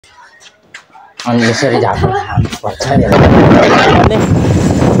अनि यसरी झार्नु पर्छ नि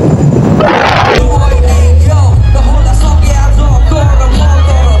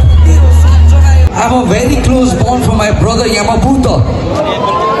I'm a very close bond from my brother Yamabuto.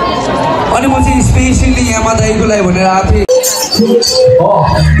 अनि म चाहिँ स्पेशली यामा दाइको लागि भनेर आएको थिएँ।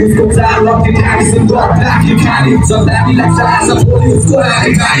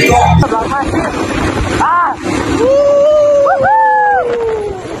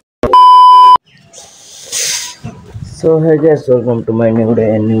 So hey guys, welcome to my new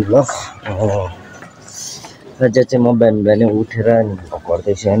day and new vlog. आज चाहिँ म बिहान उठेर नि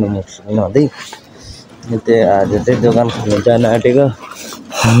पढ्दैछु अनि मुखसुक नहुँदै त्यही आज चाहिँ दोकान खोल्नु जान आँटेको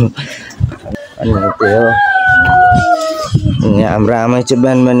अनि त्यही हो। हाम्रो आमा चाहिँ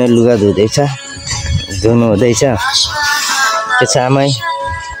बिहान लुगा धुनु हुँदैछ के छ आमै।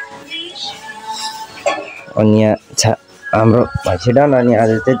 अनि यहाँ हाम्रो भैँसीडान अनि आज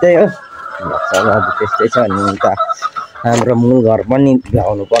चाहिँ त्यही हो आज त्यस्तै छ। अनि उता हाम्रो मूल घर पनि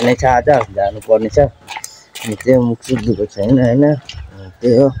भ्याउनु पर्ने छ, आज जानु पर्ने छ। अनि त्यो मुखसुक धुएको छैन होइन,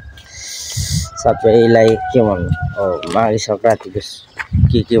 त्यही हो। सबैलाई के भन्नु माघे सङ्क्रान्तिको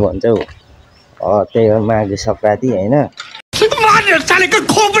के भन्छ हौ त्यही हो माघे सङ्क्रान्ति होइन।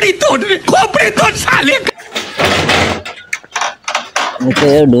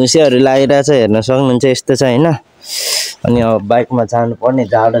 त्यही हो ढुसीहरू लागिरहेछ हेर्न सक्नुहुन्छ यस्तो छ होइन। अनि अब बाइकमा जानुपर्ने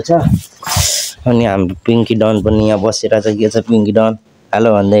जाडो छ। अनि हाम्रो पिङ्की डन पनि यहाँ बसिरहेछ। के छ पिङ्की डन हेलो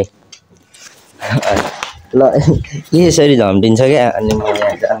भन्दै ल यसरी झम्टिन्छ क्या। अनि म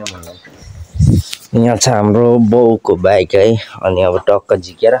यहाँ जानु भन्दा यहाँ छ हाम्रो बाउको बाइक है। अनि अब टक्क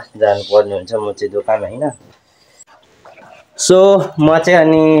झिकेर जानुपर्ने हुन्छ म चाहिँ दोकान होइन। सो म चाहिँ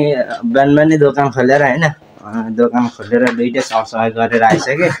अनि बिहान दोकान खोलेर होइन, दोकान खोलेर दुइटै सरसफाइ गरेर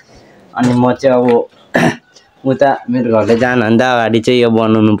आइसकेँ। अनि म चाहिँ अब उता मेरो घरले जानुभन्दा अगाडि चाहिँ यो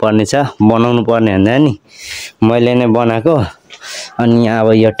बनाउनु पर्ने भन्दा नि मैले नै बनाएको। अनि यहाँ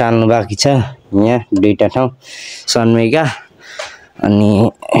अब यो टाल्नु बाँकी छ, यहाँ दुईवटा ठाउँ सन्मेका। अनि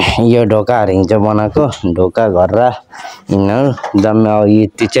यो ढोकाहरू हिजो बनाएको, ढोका घर्रा यिनीहरू जम्मै अब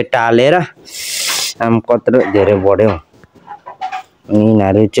त्यो चाहिँ टालेर आम कत्रो धेरै बढ्यो।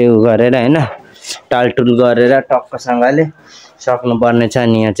 यिनीहरू चाहिँ उ गरेर होइन टालटुल गरेर टक्कसँगले सक्नुपर्ने छ।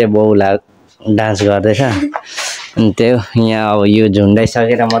 अनि यहाँ चाहिँ बाउला डान्स गर्दैछ। अनि त्यही हो यहाँ अब यो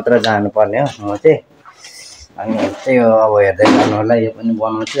झुन्डाइसकेर मात्र जानुपर्ने हो म चाहिँ। अनि त्यही हो अब हेर्दै गर्नु होला, यो पनि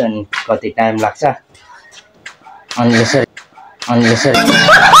बनाउँछु अनि कति टाइम लाग्छ। अनि यसरी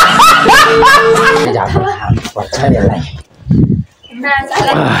झार्नु पर्छ यसलाई।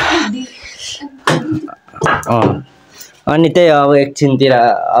 अनि त्यही अब एकछिनतिर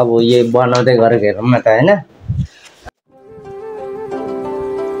अब यो बनाउँदै गरेको हेरौँ न त होइन।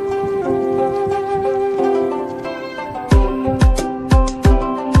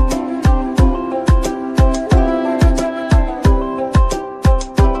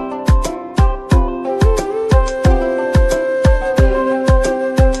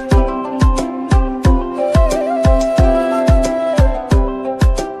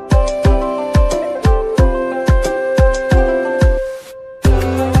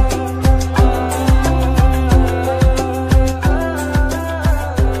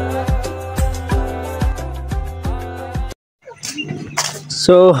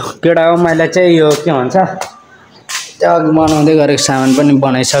 सो केटा हो मैले चाहिँ यो के भन्छ त्यो अघि बनाउँदै गरेको सामान पनि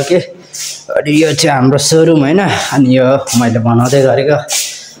बनाइसकेँ। अनि यो चाहिँ हाम्रो सोरुम होइन। अनि यो मैले बनाउँदै गरेको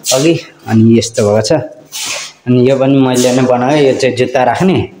अघि अनि यस्तो भएको छ। अनि यो पनि मैले नै बनाएँ। यो चाहिँ जुत्ता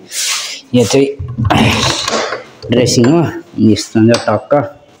राख्ने, यो चाहिँ ड्रेसिङ हो यस्तो हुन्छ टक्क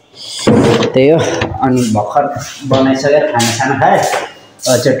त्यही हो। अनि भर्खर बनाइसकेर खाना खाएँ,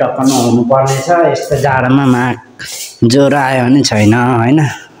 चाहिँ टक्क नहुनु पर्ने छ। यस्तो जाडोमा माग ज्वरो आयो भने छैन होइन।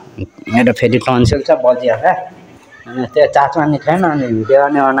 मेरो फेरि टन्सिल छ बजिहाल्छ। अनि त्यो चार्ज पनि थिएन। अनि भिडियो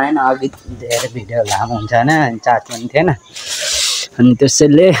पनि बनाएन अघि, धेरै भिडियो लामो हुन्छ होइन, चार्ज पनि थिएन। अनि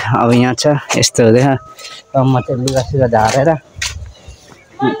त्यसैले अब यहाँ छ यस्तो हुँदैछ। अब म चाहिँ लुगासुगा झारेर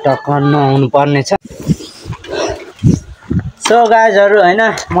टक्क नहुनु पर्ने छ। सो गाइजहरू होइन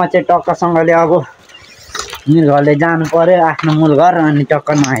म चाहिँ टक्कसँगले अब मूल घरले जानु पर्यो, आफ्नो मूल घर। अनि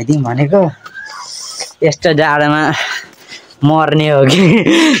टक्क नुहाइदिउँ भनेको। यस्तो जाडोमा मर्ने हो कि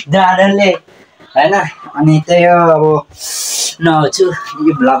जाडोले होइन। अनि त्यही हो अब नहुन्छु।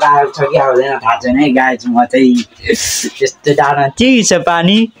 यो भ्लग आएको छ कि आउँदैन थाहा छैन है गाइज। म चाहिँ यस्तो जाडोमा के छ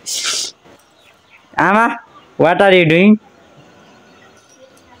पानी आमा वाट आर यु डुइङ।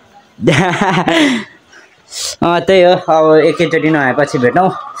 त्यही हो अब एकैचोटि नआएपछि भेटौँ।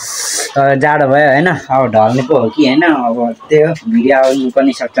 जाडो भयो होइन, अब ढल्ने पो हो कि होइन। अब त्यही हो भिडियो आउनु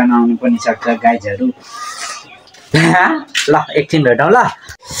पनि सक्छ नआउनु पनि सक्छ गाइजहरू। ल एकछिन भेटौँ ल।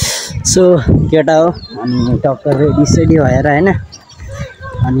 सो केटा हो अनि टक्कर रेडी सेडी भएर हैन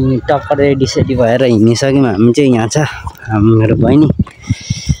अनि टक्कर रेडी सेडी भएर हिँडिसक्यौँ हामी चाहिँ यहाँ छ मेरो बहिनी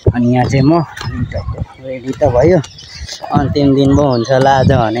अनि यहाँ चाहिँ म रेडी त भयो अन्तिम दिन पो हुन्छ होला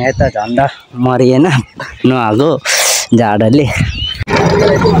आज भने यता झन्डा मरिएन नआएको झाडले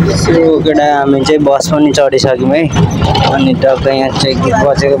सो केटा हामी चाहिँ बस पनि चढिसक्यौँ है अनि टक्क यहाँ चाहिँ गीत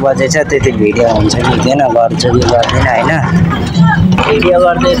बजेको बजेछ त्यति भिडियो हुन्छ कि हुँदैन गर्छु कि गर्दैन हैन भिडियो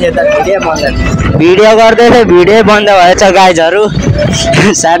गर्दै थियो त भिडियो गर्दै थियो भिडियो बन्द भएछ गाइजहरू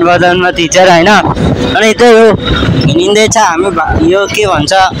साट बजाउनमा टिचर हैन अनि त्यही हो हिँड्दैछ हामी यो के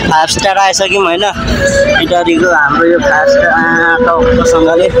भन्छ 5 स्टार आइसक्यौँ हैन इटरीको हाम्रो यो 5 स्टार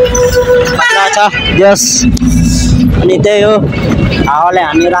टाउकोसँगले खतरा छ यस अनि त्यही हो हावाले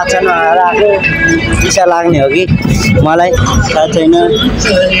हामी राख्छन् राखेको चिसा लाग्ने हो कि मलाई थाहा छैन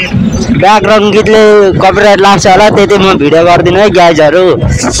ब्याकग्राउन्ड गीतले कपिराइट लाग्छ होला त्यति म भिडियो गर्दिनँ है गाइजहरू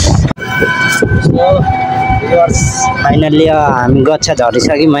फाइनल्ली हामी गच्छा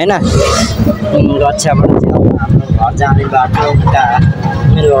झरिसक्यौँ हैन गच्छाबाट चाहिँ अब हाम्रो घर जाने बाटो उता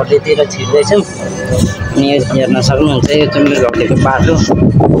मेरो घरतिर छिर्दैछौँ अनि हेर्न सक्नुहुन्छ यो चाहिँ मेरो घरको बाटो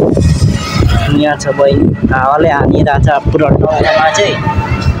यहाँ छ बहिनी हावाले हानिरहेछ पुरा टोयलेटमा चाहिँ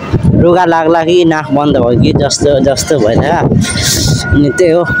रुगा लाग्ला कि नाक बन्द भयो कि जस्तो जस्तो भइरहेको अनि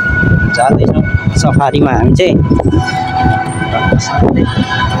त्यही हो जाँदैछौँ सफारीमा हामी चाहिँ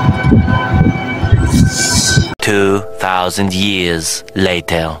 2000 years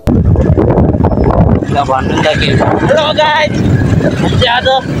later. भन्नु त के हेलो गाइस आज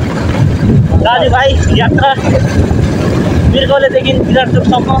दाजुभाइ यात्रा बिर्गौलेदेखि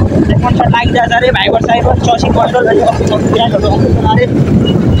विराटसम्म कन्सर्ट लागिरहेछ अरे भाइबर साइबर चसी कन्ट्रोल अरे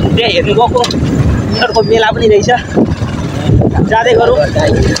त्यहाँ हेर्नु गएको उनीहरूको मेला पनि रहेछ जाँदै गरौँ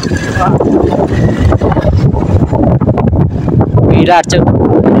विराट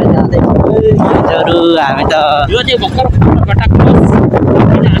जाँदैहरू हामी त यो चाहिँ भर्खर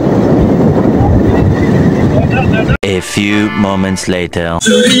A few moments later.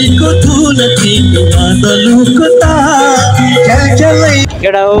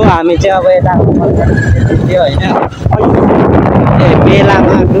 केटा हो हामी चाहिँ अब यता डुब्यो होइन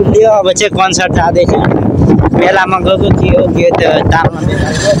मेलामा डुब्यो अब चाहिँ कन्सर्ट जाँदैछ मेलामा गएको के हो के त्यो तालमा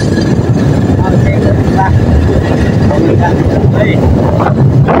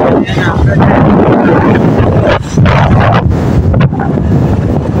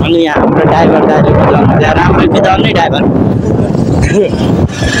अनि हाम्रो ड्राइभर दाजु बिताउनु राम्रो बिताउने ड्राइभर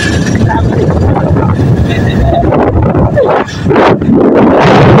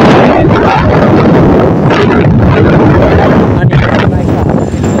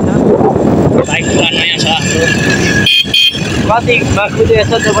बाइक नयाँ छ कतिमा कुद्यो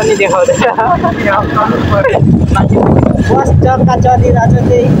यस्तो त्यो पनि देखाउँदैछ बस चक्का चलिरहेछ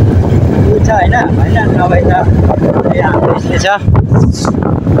त्यही छ होइन होइन नभए त हाम्रो यस्तै छ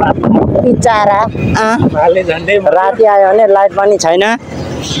बिचारा राति आयो भने लाइट पनि छैन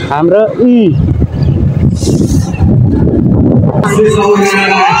हाम्रो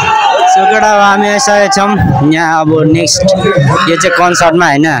सोकेटा हामी आइसकेका छौँ यहाँ अब नेक्स्ट यो चाहिँ कन्सर्टमा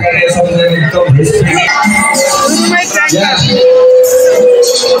होइन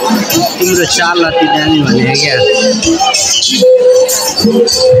तिम्रो चाल अति दामी भने क्या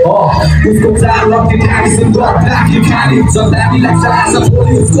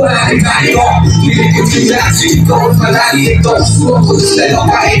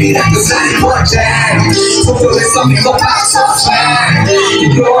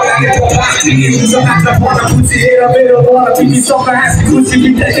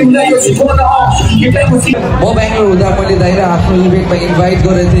म बेङ्गलोर हुँदा मैले दाइ र आफ्नो इभेन्टमा इन्भाइट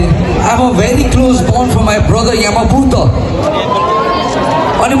गरेको थिएँ I am a very close bond for my brother यामाबुत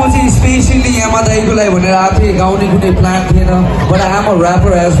अनि म चाहिँ स्पेसली यामा दाइको लागि भनेर आएको थिएँ गाउने कुनै प्लान थिएन but I am a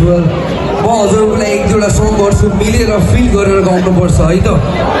rapper as well म हजुरहरूको लागि एक दुईवटा सङ गर्छु मिलेर फिल गरेर गाउनुपर्छ है त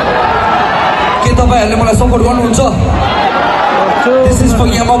के तपाईँहरूले मलाई सपोर्ट गर्नुहुन्छ This is for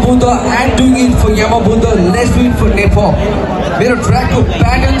Yamabuddha and doing it for Yamabuddha. Let's do it for Nepal. मेरो ट्र्याकको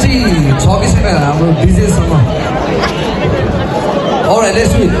प्याटर्न चाहिँ छ कि छैन हाम्रो डिजेसम्म Alright,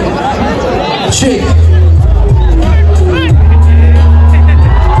 let's do it. Shake.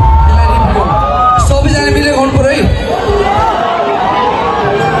 सबैजना मिलेर गर्नु पर्यो है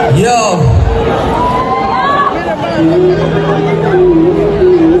यो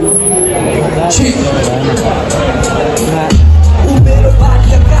Shake.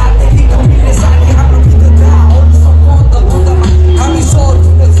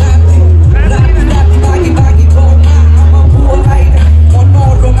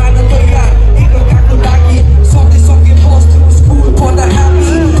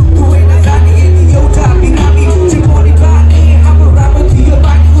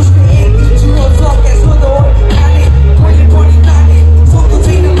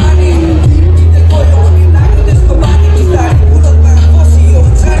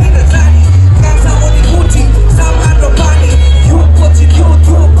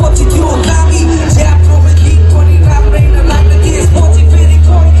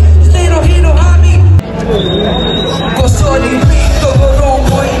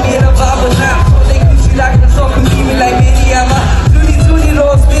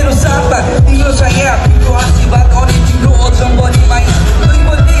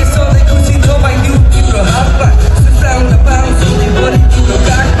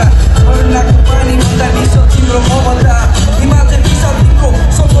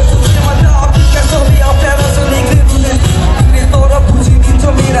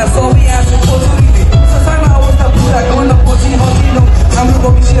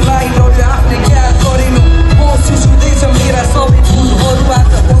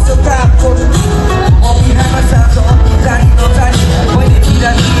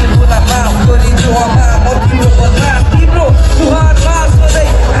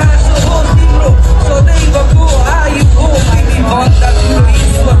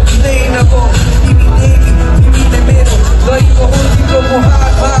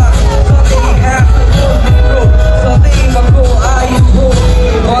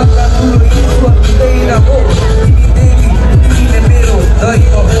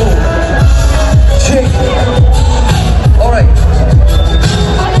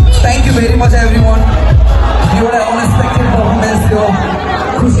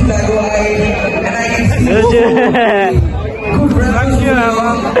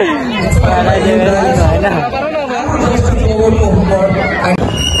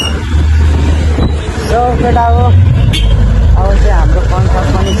 केटा हो अब चाहिँ हाम्रो कन्सर्ट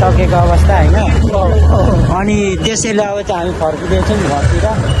पनि सकेको अवस्था होइन अनि त्यसैले अब चाहिँ हामी फर्किँदैछौँ घरतिर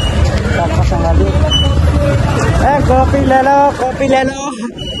सबसँगले ए कपी ल्यालो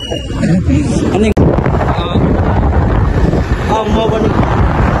अनि म पनि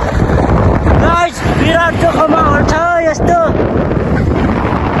विराट जोखमा हट्छ यस्तो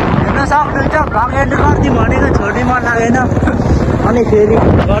हेर्न सक्नुहुन्छ भ्लग एन्ड गरिदिउँ भनेको छोड्नु मन लागेन अनि फेरि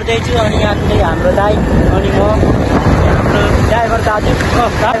गर्दैछु अनि यहाँ चाहिँ हाम्रो दाइ अनि म हाम्रो ड्राइभर दाजु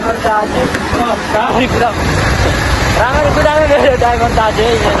राम्ररी कुराको मेरो ड्राइभर दाजु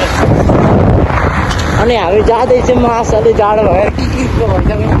है अनि हामी जाँदैछौँ मासले जाडो भयो टिकटको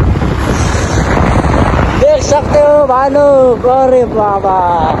भन्छ देख सक्दै हो भानु गरे बाबा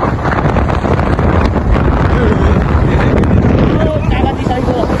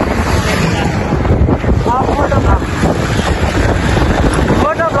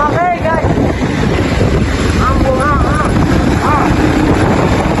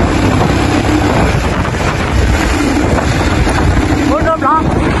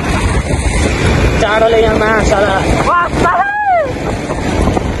चाडोले यहाँ माछाला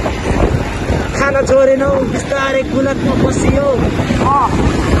खाना छोडेनौ बिस्तारै कुलकमा बसियो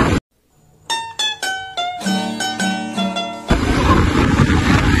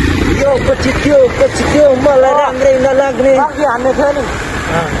यो पछि त्यो मलाई राम्रै नलाग्ने हान्ने थियो नि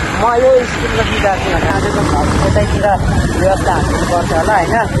म यो स्कुलको विद्यार्थी भने आजको घर यतैतिर व्यवस्था हाल्नुपर्छ होला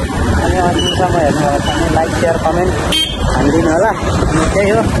होइन अनि अन्तिमसम्म हेर्नु होला भने लाइक सेयर कमेन्ट हालिदिनु होला अनि त्यही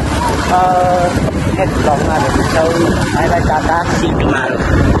हो नेक्स्ट भ्लगमा भेट्छौँ बाई बाई टाटा सिटमा